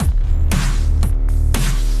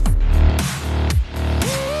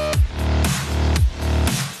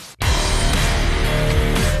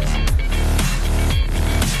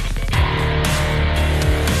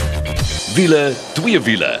Wiele, twee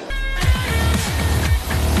wiele.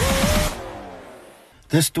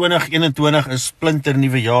 Dis 2021 is splinter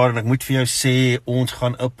nuwe jaar en ek moet vir jou sê, ons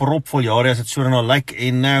gaan 'n propvol jaar hê as dit so daarna lyk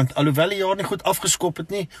en alhoewel die jaar nie goed afgeskop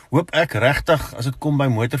het nie, hoop ek regtig as dit kom by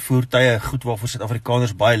motorvoertuie, goed waarvoor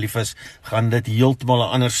Suid-Afrikaners baie lief is, gaan dit heeltemal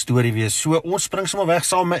 'n ander storie wees. So ons spring sommer weg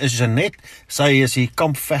saam met Jeanette. Sy is die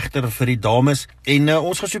kampvegter vir die dames en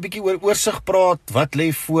ons gaan so 'n bietjie oor oorsig praat, wat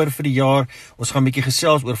lê voor vir die jaar. Ons gaan 'n bietjie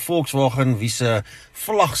gesels oor Volkswagen, wie se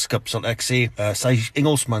vlaggenskap sal ek sê, sy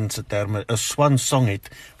Engelsman se terme, 'n swan song het,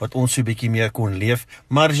 wat ons so 'n bietjie meer kon leef.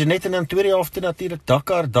 Maar Jeanette in die tweede helfte natuurlik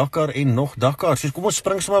Dakar en nog Dakar. So kom ons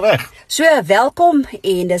spring sommer weg. So, welkom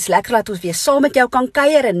en dis lekker dat ons weer saam met jou kan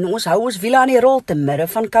kuier en ons hou ons wiele aan die rol te midde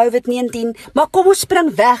van COVID-19. Maar kom ons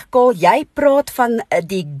spring weg, Karl. Jy praat van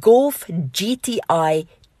die Golf GTI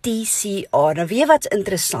TCR. Nou weet wat's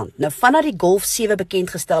interessant. Nou vanaf die Golf 7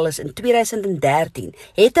 bekendgestel is in 2013,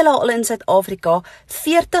 het hulle al in Suid-Afrika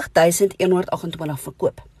 40.128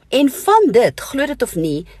 verkoop. En van dit, glo dit of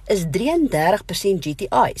nie, is 33%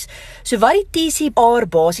 GTI's. So wat die TCR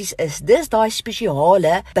basis is, dis daai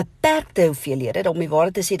spesiale, beperkte hoeveelhede, om die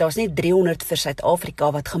waarheid te sê, daar's net 300 vir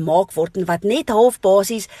Suid-Afrika wat gemaak word, en wat net half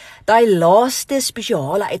basis, daai laaste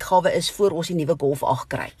spesiale uitgawe is voor ons die nuwe Golf 8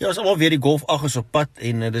 kry. Ja, is almal weer die Golf 8 is op pad,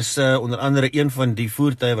 en dit is onder andere een van die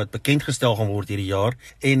voertuie wat bekendgestel gaan word hierdie jaar,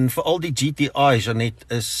 en veral die GTI, Jeanette,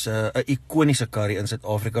 is 'n ikoniese kar hier in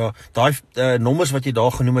Suid-Afrika. Daai nommers wat jy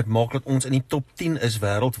daar genoem het, maak dat ons in die top 10 is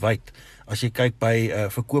wêreldwyd, as jy kyk by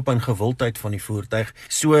verkoop en gewildheid van die voertuig.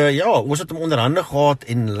 So ja, ons het hom onderhande gehad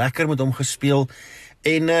en lekker met hom gespeel,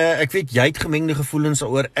 en ek weet, jy het gemengde gevoelens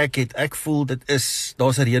daaroor, ek voel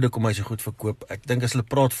daar's 'n rede kom hy so goed verkoop. Ek dink as hulle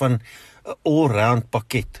praat van 'n all-round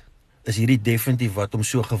pakket, is hierdie definitief wat hom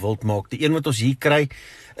so gewild maak. Die een wat ons hier kry,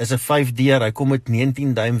 is 'n 5-deur, hy kom met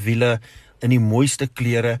 19 duim wiele, in die mooiste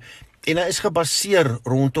kleure, en hy is gebaseer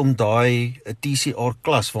rondom daai TCR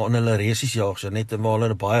klas waarin hulle resies jaag, so net waar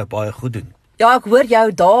hulle baie goed doen. Ja, ek hoor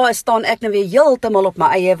jou, daar staan ek nou weer heeltemal op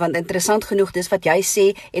my eie, want interessant genoeg, dis wat jy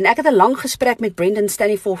sê, en ek het 'n lang gesprek met Brendan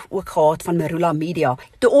Staniforth ook gehad van Marula Media.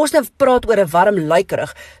 Toe ons nou praat oor 'n warm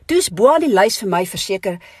luikerig, toe's bo aan die lys vir my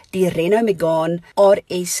verseker die Renault Megane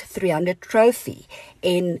RS 300 Trophy.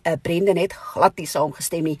 En Brendan het glad nie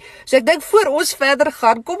saamgestem nie. So ek dink voor ons verder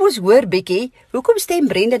gaan, kom ons hoor bietjie, hoekom stem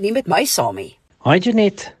Brendan nie met my saam nie? Hi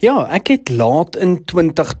Jeanette. Ja, ek het laat in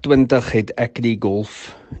 2020 het ek die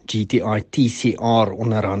Golf GTI TCR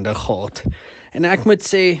onderhande gehad. En ek moet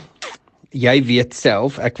sê, jy weet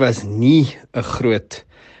self, ek was nie 'n groot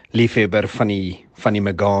liefhebber van die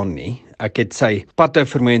Megane nie. Ek het sy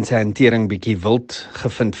padhouvermoë en sy hantering bietjie wild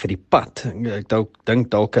gevind vir die pad. Ek dink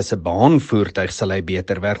dalk as 'n baanvoertuig sal hy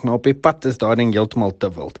beter werk, maar op die pad is daai ding heeltemal te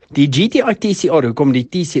wild. Die GTI TCR, hoekom die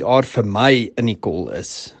TCR vir my in die kol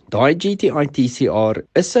is. Daai GTI TCR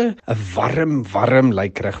is 'n warm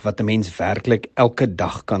lykerig wat 'n mens werklik elke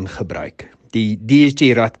dag kan gebruik. Die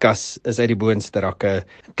DSG ratkas is uit die boonste rakke.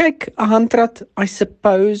 Kyk, 'n handrat, I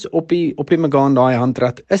suppose, op die Megane, daai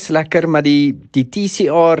handrat is lekker, maar die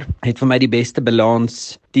TCR het vir my die beste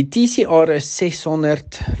balans. Die TCR is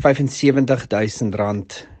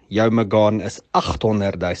R675.000, jou Megane is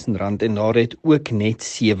R800.000 en daar het ook net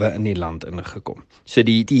 7 in die land ingekom. So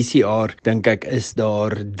die TCR, dink ek, is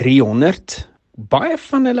daar 300. Baie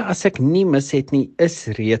van hulle, as ek nie mis het nie, is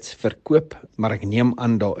reeds verkoop, maar ek neem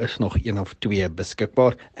aan daar is nog 1 of 2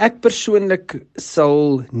 beskikbaar. Ek persoonlik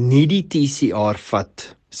sal nie die TCR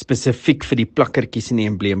vat spesifiek vir die plakkertjies en die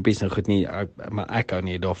embleempies en goed nie, maar ek hou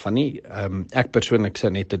nie daarvan nie. Ek persoonlik sou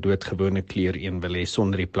net 'n doodgewone kleur een wil hê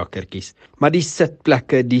sonder die plakkertjies. Maar die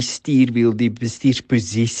sitplekke, die stuurwiel, die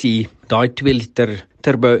bestuursposisie, daai 2 liter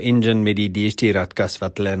turbo engine met die DSG ratkas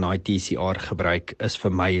wat hulle in daai TCR gebruik, is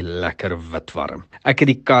vir my lekker wit warm. Ek het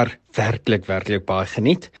die kar werklik baie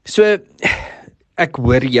geniet. So, ek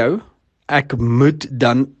hoor jou, ek moet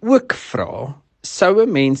dan ook vra, sou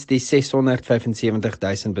 'n mens die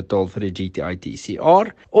 675.000 betaal vir die GTI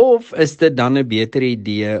TCR, of is dit dan 'n beter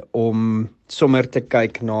idee om sommer te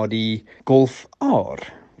kyk na die Golf R,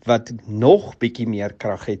 wat nog bietjie meer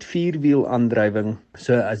krag het, 4-wiel aandrywing,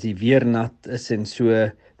 so as die weer nat is en so.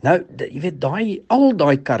 Nou, jy weet, al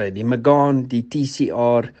daai karre, die Megane, die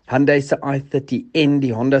TCR, Hyundai se i30N,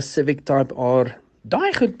 die Honda Civic Type R,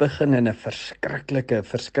 daai goed begin in 'n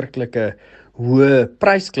verskriklike hoë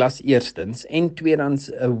prysklas eerstens, en tweedens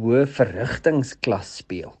 'n hoë verrigtingsklas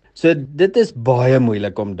speel. So dit is baie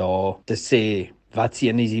moeilik om daar te sê, wat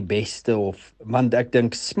een is die beste of want ek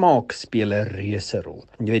dink smaak speel 'n reuse rol.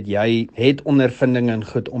 Jy weet jy het ondervinding in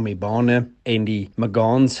goed om die bane en die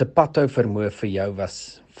Megane se padhou vermoë vir jou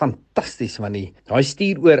was fantasties want daai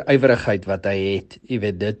stuuroor-ywerigheid wat hy het, jy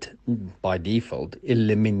weet dit by default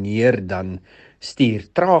elimineer dan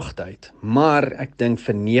stuurtraagtyd. Maar ek dink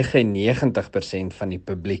vir 99% van die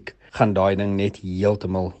publiek gaan daai ding net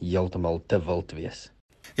heeltemal te wild wees.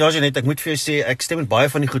 Ja, Jeanette, ek moet vir jou sê, ek stem met baie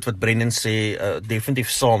van die goed wat Brendan sê, definitief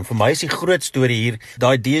saam. Vir my is die groot storie hier,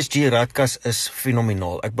 daai DSG ratkas is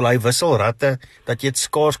fenomenaal. Ek bedoel, hy wissel ratte, dat jy dit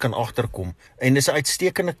skaars kan agterkom. En dis 'n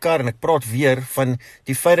uitstekende kar, en ek praat weer van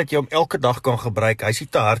die feit dat jy hom elke dag kan gebruik. Hy's nie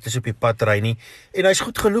te hard as op die pad ry nie, en hy's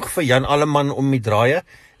goed genoeg vir Jan Alleman om die draaie,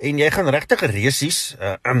 en jy gaan regtig 'n resies,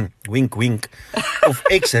 wink wink, of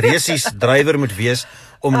ex-resies drywer moet wees,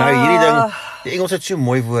 om nou hierdie ding, die Engels het so 'n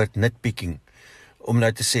mooi woord, nitpicking, om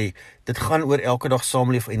nou te sê, dit gaan oor elke dag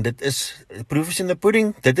saamleef en dit is proof is in the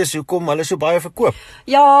pudding. Dit is hoekom hulle so baie verkoop.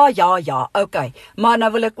 Ja, okay. Maar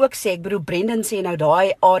nou wil ek ook sê, ek bedoel Brendan sê nou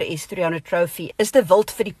daai RS 300 Trophy is te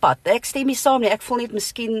wild vir die pad. Ek stem nie saam nie. Ek voel net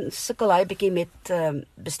miskien sukkel hy bietjie met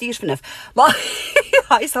bestuursvernuf. Maar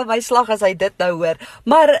hy sal my slag as hy dit nou hoor.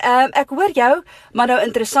 Maar ek hoor jou, maar nou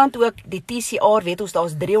interessant ook die TCR, weet ons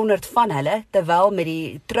daar's 300 van hulle, terwyl met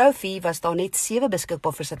die Trophy was daar net 7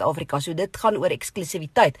 beskikbaar vir Suid-Afrika. So dit gaan oor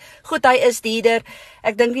eksklusiwiteit. Goed, hy is dierder.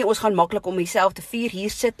 Ek dink nie ons gaan maklik om dieselfde vuur hier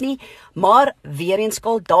sit nie, maar weer eens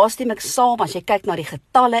skaal, daar stem ek saam as jy kyk na die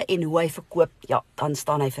getalle en hoe hy verkoop, ja, dan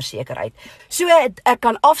staan hy verseker uit. So ek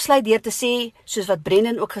kan afsluit deur te sê, soos wat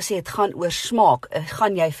Brendan ook gesê het, gaan oor smaak.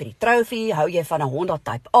 Gaan jy vir die Trophy, hou jy van 'n Honda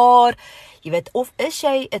Type R, jy weet, of is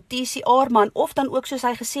jy 'n TCR man, of dan ook soos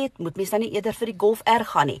hy gesê het, moet mens dan nie eerder vir die Golf R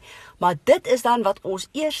gaan nie. Maar dit is dan wat ons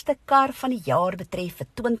eerste kar van die jaar betref vir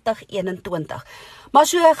 2021. Maar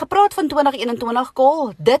so gepraat van 2021,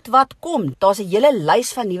 Cole, dit wat kom, daar's 'n hele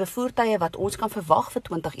lys van nuwe voertuie wat ons kan verwag vir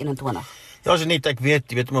 2021. Ja, Jeanette, ek weet,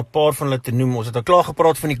 jy weet om 'n paar van hulle te noem. Ons het al klaar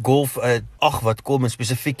gepraat van die Golf 8 wat kom, en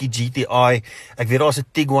spesifiek die GTI. Ek weet daar's 'n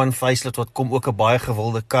Tiguan facelift wat kom, ook 'n baie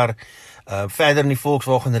gewilde kar. Verder in die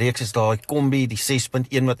Volkswagen reeks is daar die Kombi, die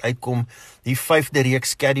 6.1 wat uitkom, die 5de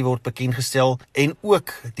reeks Caddy word bekendgestel, en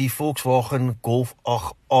ook die Volkswagen Golf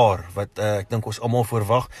 8R wat ek dink ons almal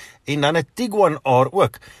verwag, en dan 'n Tiguan R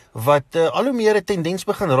ook wat al hoe meer 'n tendens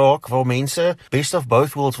begin raak waar mense best of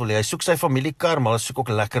both worlds wil hê. Hy soek sy familiekar, maar hy soek ook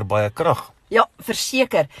lekker baie krag. Ja,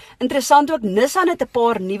 verseker. Interessant ook, Nissan het 'n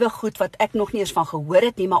paar nuwe goed wat ek nog nie eens van gehoor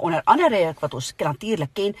het nie, maar onder andere wat ons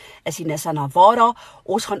natuurlik ken, is die Nissan Navara.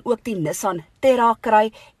 Ons gaan ook die Nissan Terra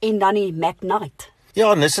kry en dan die Magnite.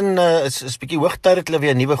 Ja, Nissan is bietjie hoogtyd dat hulle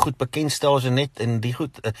weer nuwe goed bekendstel, Jeanette, en die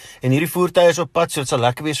goed en hierdie voertuie is op pad, so dit sal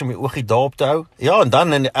lekker wees om die oogie daarop te hou. Ja, en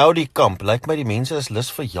dan in die Audi kamp, lyk my die mense is lus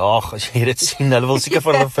vir jag as jy dit sien. Hulle wil seker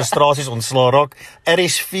van frustrasies ontslaa raak.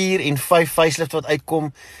 RS4 en 5 facelift wat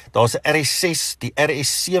uitkom. Daar's 'n RS6, die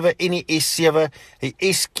RS7 en die S7, die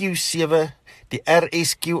SQ7, die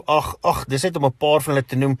RSQ8. Ag, dis net om 'n paar van hulle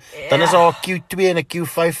te noem. Dan is daar 'n Q2 en 'n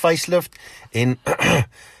Q5 facelift en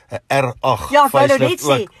R8. Ja, ek wou nou net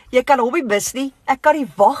sê, jy kan hom nie mis nie. Ek kan nie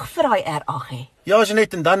wag vir daai R8 hê. Ja,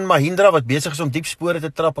 Jeanette, en dan Mahindra wat besig is om diep spore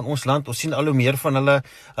te trap in ons land. Ons sien al hoe meer van hulle.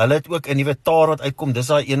 Hulle het ook 'n nuwe Thar wat uitkom. Dis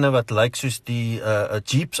daai ene wat lyk soos die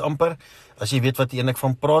Jeeps amper, as jy weet wat die een ek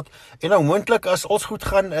van praat. En nou moontlik as ons goed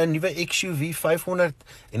gaan 'n nuwe XUV 500,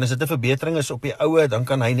 en as dit 'n verbetering is op die oue, dan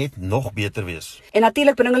kan hy net nog beter wees. En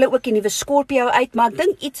natuurlik bring hulle ook die nuwe Scorpio uit, maar ek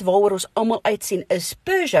dink iets waaroor ons almal uitsien is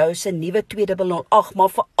Peugeot se nuwe 2008, maar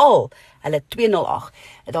veral hulle 208.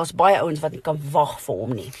 Daar's baie ouens wat nie kan wag vir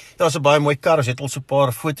hom nie. Ja, is 'n baie mooi kar. Ons het al so 'n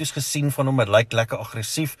paar foto's gesien van hom. Dit lyk lekker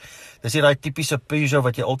aggressief. Dis nie daai tipiese Peugeot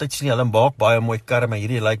wat jy altyd sien. Hulle maak baie mooi karre, maar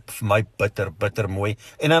hierdie lyk vir my bitter mooi.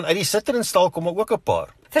 En dan uit die sitterinstaal kom ook 'n paar.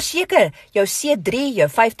 Verseker, jou C3, jou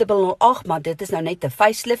 5008, maar dit is nou net 'n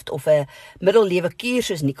facelift of 'n middellewe kuur,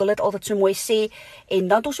 soos Nicole het altyd so mooi sê. En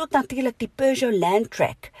dan het ons ook natuurlik die Peugeot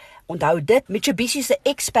Landtrek. Onthou dit, Mitsubishi se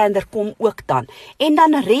Xpander kom ook dan. En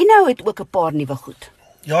dan Renault het ook 'n paar nuwe goed.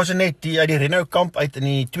 Ja, Jeanette, die uit die Renault kamp uit in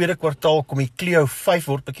die tweede kwartaal kom die Clio 5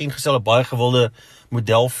 word bekendgestel, 'n baie gewilde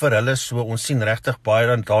model vir hulle, so ons sien regtig baie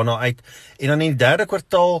dan daarna uit. En dan in die derde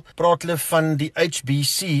kwartaal praat hulle van die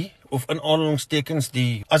HBC, of in aanhalingstekens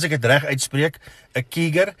die, as ek dit reg uitspreek, 'n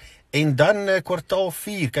Kiger, en dan kwartaal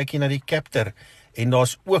 4 kyk jy na die Captur. En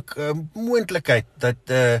daar's ook 'n moontlikheid dat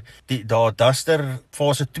die Duster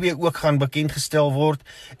fase 2 ook gaan bekendgestel word.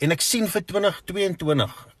 En ek sien vir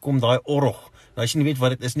 2022 kom daai Orog. Nou as jy nie weet wat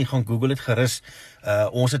dit is nie, gaan Google dit gerus.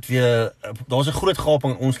 Ons het weer, daar's 'n groot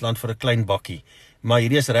gaping in ons land vir 'n klein bakkie. maar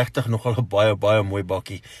hierdie is regtig nogal 'n baie mooi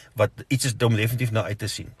bakkie wat iets is om definitief na uit te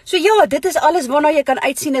sien. So ja, dit is alles waarna jy kan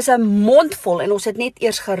uitsien, is 'n mondvol en ons het net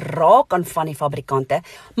eers geraak aan van die fabrikante.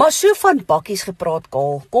 Maar so van bakkies gepraat,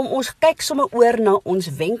 Kaal, kom ons kyk sommer oor na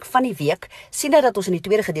ons wenk van die week. Sien dat ons in die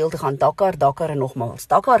tweede gedeelte gaan Dakar en nogmaals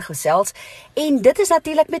Dakar gesels en dit is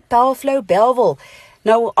natuurlik met Powerflow Bellville.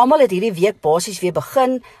 Nou, almal het hierdie week basies weer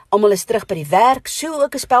begin, almal is terug by die werk, so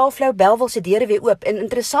ook is Powerflow Bellville se deure weer oop. En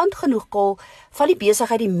interessant genoeg, Kaal, van die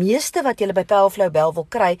besigheid, die meeste wat jy by Powerflow Bellville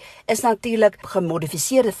kry, is natuurlik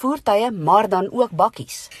gemodifiseerde voertuie, maar dan ook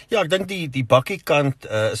bakkies. Ja, ek dink die bakkiekant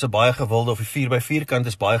is 'n baie gewilde, of die 4x4 kant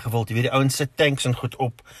is baie gewild. Jy weet, die ouens sit tanks en goed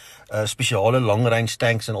op, spesiale langrange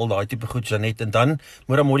tanks en al daai tipe goed, Janet, en dan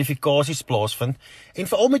moet daar modifikasies plaasvind. En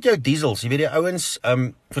veral met jou diesels, jy weet die ouens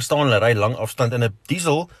verstaan hulle ry lang afstand in 'n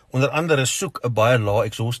diesel, onder andere soek 'n baie lae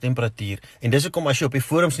exhaust temperatuur. En dis hoekom as jy op die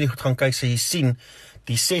forums nie goed gaan kyk, sê jy sien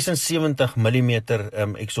die 76 mm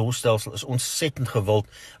exhaust stelsel is ontsettend gewild.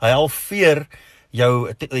 Hy halveer jou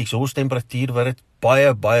exhaust temperatuur wat dit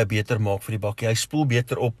baie beter maak vir die bakkie. Hy spoel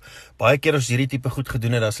beter op. Baie keer as hierdie tipe goed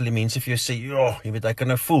gedoen het, dan sal die mense vir jou sê, ja, jy weet, hy kan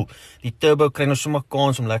nou voel. Die turbo kry nou sommer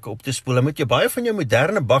kans om lekker op te spoel. En met jou baie van jou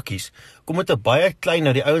moderne bakkies, kom met 'n baie klein,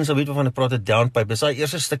 nou die ouens sal weet waarvan ek praat, 'n downpipe. Dis daai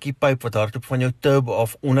eerste stukkie pyp wat hardop van jou turbo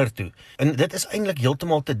af onder toe. En dit is eintlik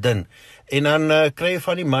heeltemal te dun. En dan kry jy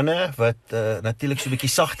van die manne wat natuurlik so 'n bietjie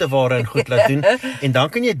sagte ware en goed laat doen. En dan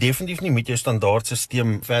kan jy definitief nie met jou standaard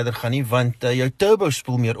stelsel verder gaan nie, want jou turbo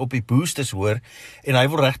spoel meer op, die boost is hoër en hy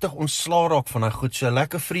wil regtig ontslaa raak van daai goed. So 'n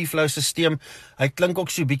lekker free flow stelsel. Hy klink ook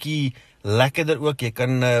so 'n bietjie lekkerder ook. Jy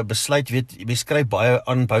kan besluit, weet, jy skryf baie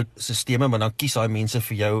aanboustelsels, maar dan kies daai mense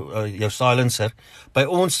vir jou silencer. By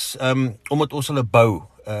ons omdat ons hulle bou,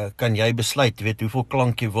 kan jy besluit, weet hoeveel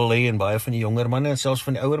klank jy wil hê, en baie van die jonger manne en selfs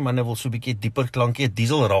van die ouer manne wil so 'n bietjie dieper klankie.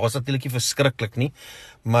 Diesel raas natuurlik nie verskriklik nie,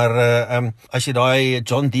 maar as jy daai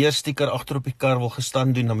John Deere sticker agter op die kar wil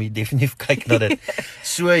gestaan doen, dan moet jy definitief kyk na dit.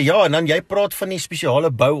 So ja, en dan jy praat van die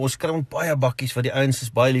spesiale bou, ons kry baie bakkies wat die ouens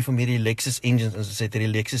is baie lief om hierdie Lexus engines, ons sê die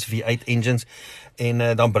Lexus V8 engines,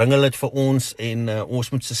 en dan bring hulle dit vir ons en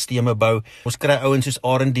ons moet sisteme bou. Ons kry ouens soos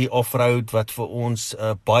R&D Offroad wat vir ons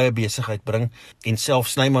baie besigheid bring, en self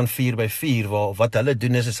Snyman 4x4 waar wat hulle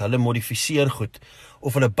doen is hulle modifiseer goed,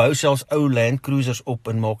 of hulle bou selfs ou Land Cruisers op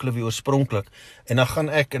en maak hulle weer oorspronklik. En dan gaan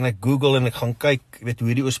ek Google en ek gaan kyk, weet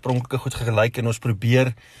hoe die oorspronklike goed gelyk, en ons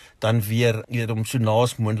probeer dan weer, jy weet, om so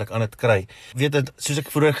naas moontlik aan dit kry. Weet dit, soos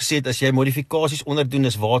ek vroeër gesê het, as jy modifikasies onderdoen,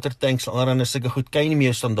 is watertanks en allerlei sulke goed, kan jy nie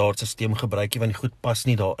meer standaard stelsel gebruik nie, want die goed pas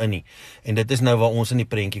nie daarin nie. En dit is nou waar ons in die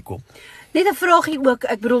prentjie kom. Net 'n vraagie ook,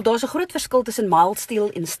 ek bedoel, daar's 'n groot verskil tussen mild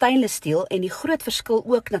steel en stainless steel, en die groot verskil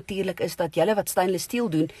ook natuurlik is dat julle wat stainless steel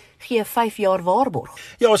doen, gee 5 jaar waarborg.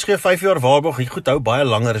 Ja, ons gee 5 jaar waarborg. Die goed hou baie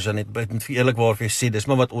langer as net, moet vir eerlikwaar vir jou sê, dis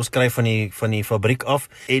maar wat ons kry van die fabriek af.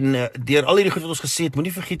 En deur al hierdie goed wat ons gesê het,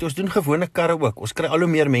 moenie vergeet, ons doen gewone karre ook. Ons kry al hoe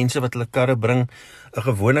meer mense wat hulle karre bring, 'n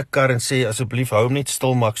gewone kar, en sê asseblief hou hom net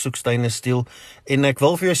stil, maar ek soek stainless steel. En ek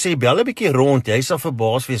wil vir jou sê, bel 'n bietjie rond, jy sal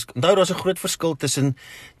verbaas wees. Onthou, daar's 'n groot verskil tussen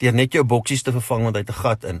deur net jou boksies te vervang want hy het 'n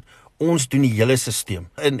gat in. Ons doen die hele stelsel.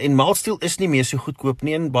 En mild steel is nie meer so goedkoop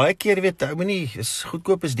nie, en baie keer weet jy, moenie, is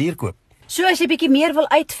goedkoop is duurkoop. So as jy bietjie meer wil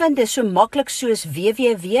uitvind, is so maklik soos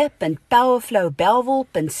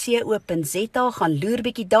www.powerflowbellville.co.za, gaan loer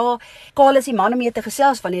bietjie daar. Kaal is die man om mee te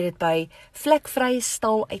gesels wanneer dit by vlekvrye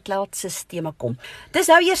staal uitlaatstelsels kom. Dis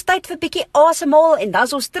nou eers tyd vir bietjie asemhaal, en dan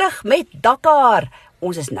is ons terug met Dakar.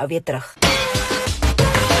 Ons is nou weer terug.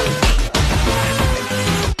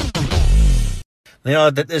 Nou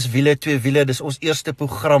ja, dit is wiele, 2 wiele, dis ons eerste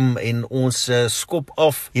program en ons skop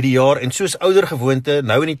af hierdie jaar, en soos ouer gewoonte,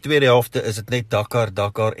 nou in die tweede helfte is dit net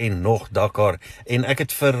Dakar en nog Dakar. En ek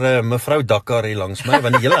het vir mevrou Dakar hier langs my,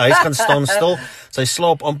 want die hele huis gaan staan stil, sy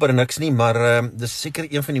slaap amper niks nie, maar dis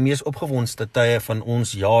seker een van die mees opgewondste tye van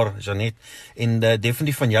ons jaar, Janet, en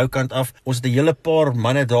definitief van jou kant af. Ons het 'n hele paar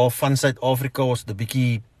manne daar van Suid-Afrika, ons het 'n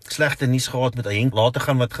bietjie slegte nuus gehad met 'n Henk later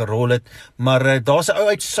gaan wat gerol het, maar daar's 'n ou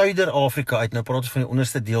uit Suider-Afrika uit, nou praat ons van die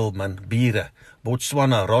onderste deel, man, bure,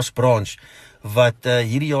 Botswana, Ross Branch, wat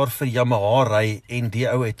hierdie jaar vir Yamaha ry, en die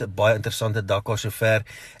ou het 'n baie interessante Dakar sover,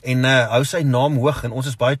 en hou sy naam hoog, en ons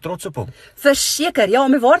is baie trots op hom. Verseker, ja,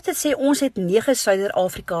 om die waarheid te sê, ons het 9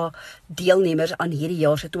 Suider-Afrika deelnemers aan hierdie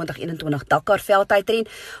jaar se 2021 Dakar veldtydren,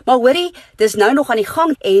 maar hoorie, dis nou nog aan die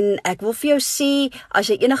gang, en ek wil vir jou sê, as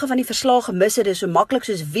jy enige van die verslae gemis het, is so maklik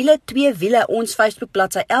soos wiele, 2 wiele, ons Facebook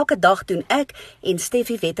bladsy, elke dag doen ek en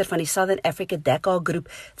Steffie Vetter van die Southern Africa Dakar groep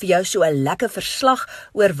vir jou so 'n lekker verslag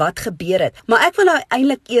oor wat gebeur het. Maar ek wil nou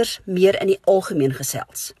eintlik eers meer in die algemeen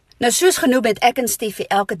gesels. Nou soos genoem het ek en Steffie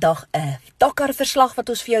elke dag 'n Dakar verslag wat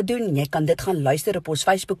ons vir jou doen. Jy kan dit gaan luister op ons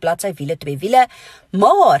Facebook bladsy Wiele 2 Wiele.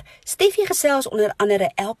 Maar Steffie gesels onder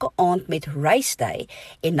andere elke aand met Race Day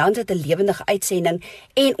en dan het 'n lewendige uitsending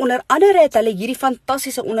en onder andere het hulle hierdie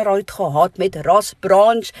fantastiese onderhoud gehad met Ross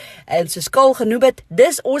Branch en soos Kyle genoem het,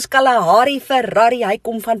 dis ons Kalahari Ferrari. Hy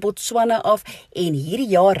kom van Botswana af en hierdie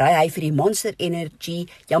jaar ry hy vir die Monster Energy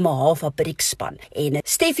Yamaha fabriekspan. En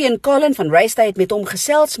Steffie en Colin van Race Day het met hom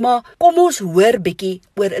gesels, maar kom ons hoor bietjie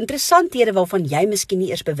oor interessanthede waarvan jy miskien nie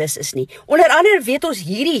eers bewus is nie. Onder andere weet ons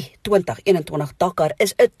hierdie 2021 Dakar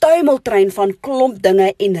is 'n tuimeltrein van klomp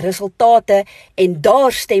dinge en resultate en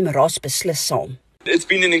daar stem Ross beslis saam. It's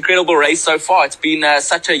been an incredible race so far. It's been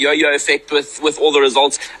such a yo-yo effect with all the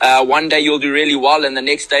results. One day you'll do really well, and the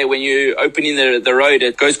next day when you open in the road,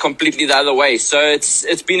 it goes completely the other way. So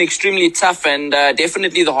it's been extremely tough and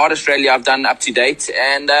definitely the hardest rally I've done up to date.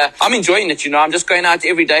 And I'm enjoying it. I'm just going out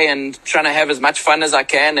every day and trying to have as much fun as I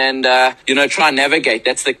can and try and navigate.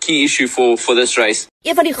 That's the key issue for this race.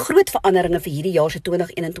 Een van die groot veranderinge vir hierdie jaar se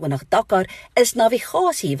 2021 Dakar is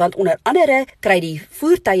navigasie, want onder andere kry die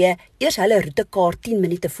voertuie eers hulle roetekaart 10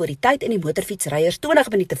 minute voor die tyd en die motorfietsryers 20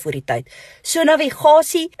 minute voor die tyd. So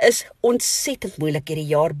navigasie is ontsettend moeilik hierdie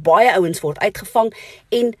jaar. Baie ouens word uitgevang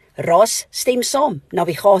en Ross stem saam.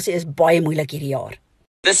 Navigasie is baie moeilik hierdie jaar.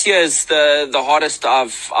 This year is the hardest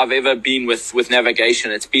I've ever been with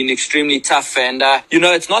navigation. It's been extremely tough and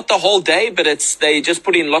it's not the whole day, but they just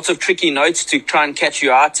put in lots of tricky notes to try and catch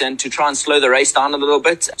you out and to try and slow the race down a little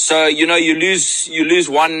bit. So you lose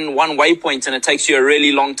one waypoint and it takes you a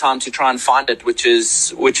really long time to try and find it, which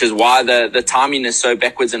is why the timing is so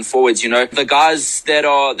backwards and forwards. The guys that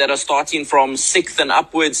are starting from 6th and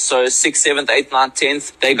upwards, so 6th, 7th, 8th, 9th,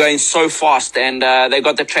 10th, they're going so fast and they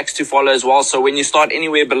got the tracks to follow as well. So when you start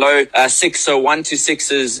anywhere below 6, so 1 to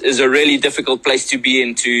 6 is a really difficult place to be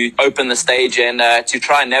in to open the stage and to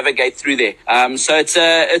try and navigate through there. So it's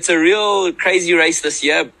a real crazy race this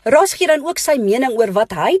year. Ross gee dan ook sy mening oor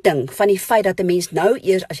wat hy dink van die feit dat 'n mens nou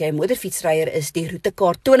eers as jy 'n motorfietsryer is, die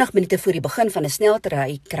roetekaart 20 minute voor die begin van 'n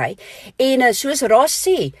sneltry kry. En soos Ross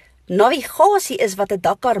sê, navigasie is wat 'n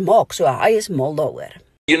Dakar maak, so hy is mal daaroor.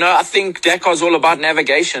 I think Dakar's all about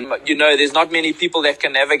navigation. There's not many people that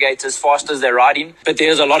can navigate as fast as they're riding, but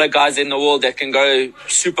there's a lot of guys in the world that can go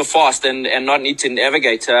super fast and not need to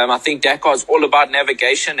navigate. I think Dakar's all about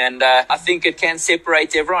navigation, and I think it can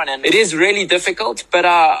separate everyone. And it is really difficult, but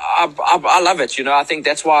I love it. I think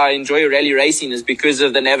that's why I enjoy rally racing is because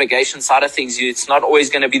of the navigation side of things. It's not always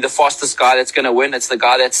going to be the fastest guy that's going to win. It's the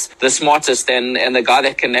guy that's the smartest and the guy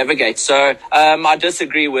that can navigate. So I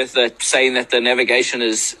disagree with saying that the navigation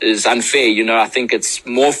is unfair. I think it's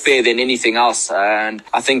more fair than anything else, and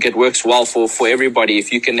I think it works well for everybody.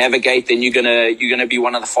 If you can navigate, then you're gonna be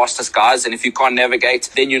one of the fastest guys, and if you can't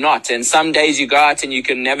navigate, then you're not. And some days you go out and you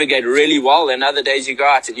can navigate really well, and other days you go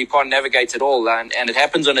out and you can't navigate at all, and it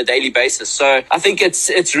happens on a daily basis. So I think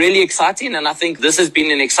it's really exciting, and I think this has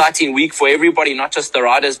been an exciting week for everybody, not just the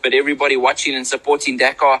riders, but everybody watching and supporting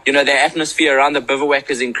Dakar. The atmosphere around the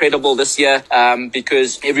bivouac is incredible this year,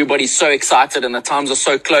 because everybody's so excited and the times are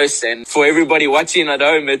so close, and for everybody watching at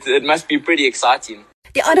home, it must be pretty exciting.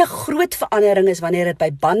 Die ander groot verandering is wanneer dit by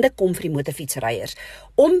bande kom vir die motorfietsryers.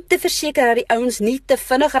 Om te verseker dat die ouens nie te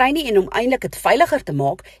vinnig ry nie en om eintlik dit veiliger te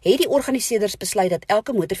maak, het die organiseerders besluit dat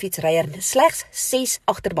elke motorfietsryer slegs 6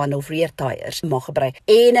 agterbande of rear tyres mag gebruik.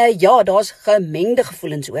 En daar's gemengde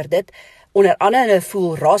gevoelens oor dit. Onder andere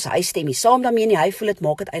voel Ross, hy stem nie saam daarmee nie, hy voel dit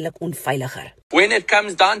maak dit eintlik onveiliger. When it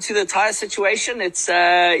comes down to the tire situation, it's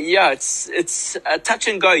a touch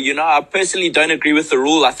and go. I personally don't agree with the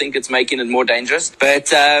rule. I think it's making it more dangerous.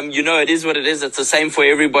 But it is what it is. It's the same for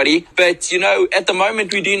everybody. But at the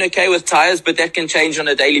moment we're doing okay with tires, but that can change on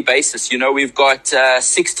a daily basis. We've got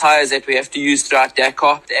 6 tires that we have to use throughout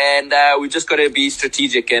Dakar, and we've just got to be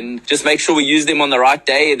strategic and just make sure we use them on the right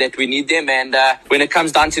day that we need them. And when it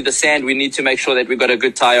comes down to the sand, we need to make sure that we've got a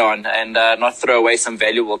good tire on and not throw away some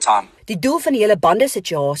valuable time. Die doel van die hele bande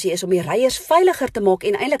situasie is om die ryers veiliger te maak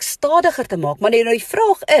en eintlik stadiger te maak, maar die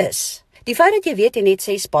vraag is, die feit dat jy weet jy net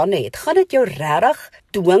 6 bande het, gaan dit jou regtig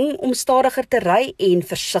dwing om stadiger te ry en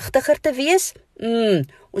versigtiger te wees?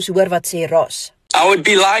 Ons hoor wat sê Ross. I would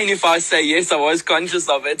be lying if I say yes, I was conscious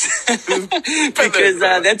of it because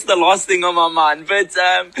that's the last thing on my mind. But,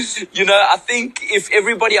 I think if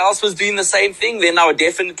everybody else was doing the same thing, then I would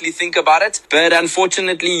definitely think about it. But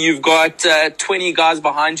unfortunately, you've got 20 guys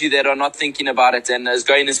behind you that are not thinking about it and is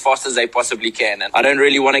going as fast as they possibly can. And I don't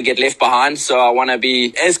really want to get left behind, so I want to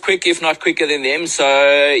be as quick, if not quicker than them. So,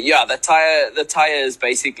 the tire is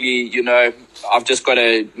basically, I've just got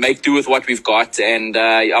to make do with what we've got. And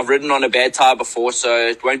I've ridden on a bad tire before, before, so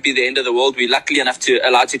it won't be the end of the world. We're lucky enough to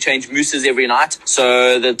allowed to change mousses every night.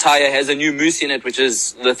 So the tire has a new mousse in it, which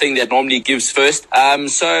is the thing that normally gives first.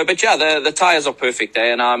 But yeah, the tires are perfect,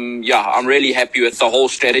 and I'm really happy with the whole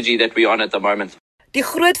strategy that we're on at the moment. Die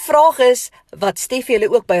groot vraag is, wat Steffi hulle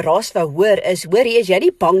ook by Ras wou hoor, is jy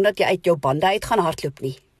nie bang dat jy uit jou bande uit gaan hardloop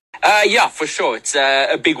nie? Yeah, for sure. It's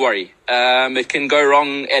a big worry. It can go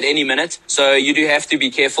wrong at any minute. So you do have to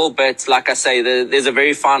be careful. But like I say, there's a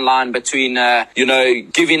very fine line between,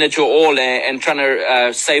 giving it your all and trying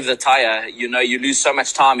to save the tire. You lose so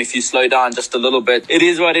much time if you slow down just a little bit. It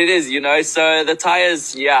is what it is, So the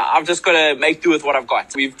tires, I've just got to make do with what I've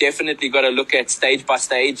got. We've definitely got to look at stage by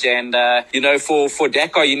stage. And, for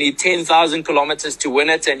Dakar, you need 10,000 kilometers to win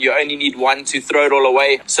it. And you only need one to throw it all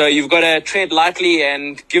away. So you've got to tread lightly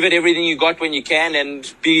and give it everything you got when you can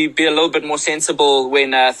and be a little bit more sensible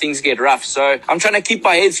when things get rough. So I'm trying to keep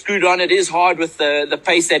my head screwed on. It is hard with the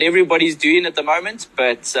pace that everybody's doing at the moment,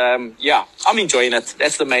 but I'm enjoying it.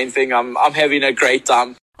 That's the main thing. I'm having a great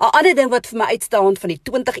time. 'n Ander ding wat vir my uitstaan van die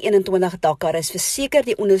 2021 Dakar is verseker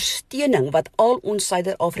die ondersteuning wat al ons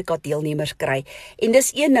Suider-Afrika deelnemers kry. En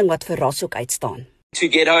dis een ding wat vir Ras ook uitstaan. To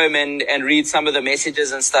get home and read some of the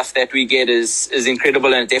messages and stuff that we get is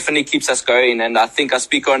incredible, and it definitely keeps us going. And I think I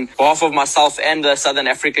speak on behalf of myself and the Southern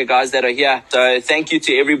Africa guys that are here. So thank you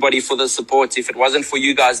to everybody for the support. If it wasn't for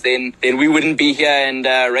you guys, then we wouldn't be here, and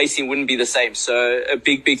racing wouldn't be the same. So a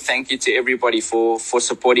big thank you to everybody for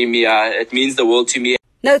supporting me. It means the world to me.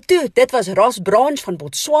 Nou toe, dit was Ras Branch van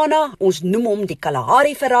Botswana. Ons noem hom die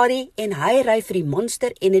Kalahari Ferrari en hy ry vir die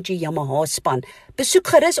Monster Energy Yamaha span. Besoek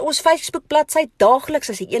gerus ons Facebook bladsy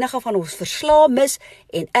daagliks as jy enige van ons verslae mis,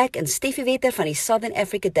 en ek en Steffi Wetter van die Southern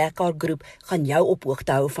Africa Dakar Groep gaan jou op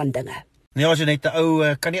hoogte hou van dinge. Nee, as jy net 'n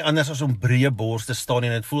ou kan nie anders as om breë borste staan,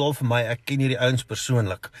 en dit voel al vir my ek ken hierdie ouens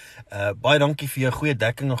persoonlik. Baie dankie vir jou goeie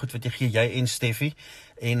dekking en goed wat jy gee, jy en Steffi.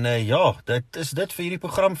 En dit is dit vir hierdie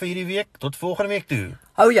program vir hierdie week. Tot volgende week toe.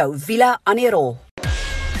 Hou jou wiele aan die rol.